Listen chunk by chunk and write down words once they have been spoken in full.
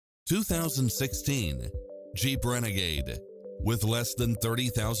2016 Jeep Renegade. With less than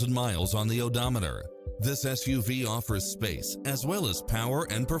 30,000 miles on the odometer, this SUV offers space as well as power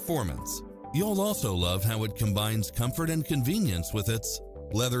and performance. You'll also love how it combines comfort and convenience with its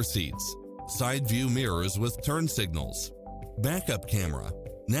leather seats, side view mirrors with turn signals, backup camera,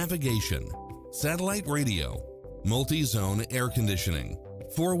 navigation, satellite radio, multi-zone air conditioning,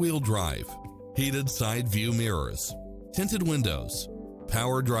 four-wheel drive, heated side view mirrors, tinted windows,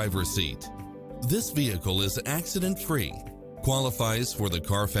 power driver seat. This vehicle is accident-free, qualifies for the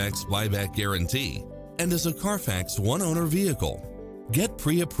Carfax buyback guarantee, and is a Carfax one-owner vehicle. Get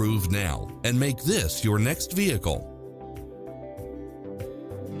pre-approved now and make this your next vehicle.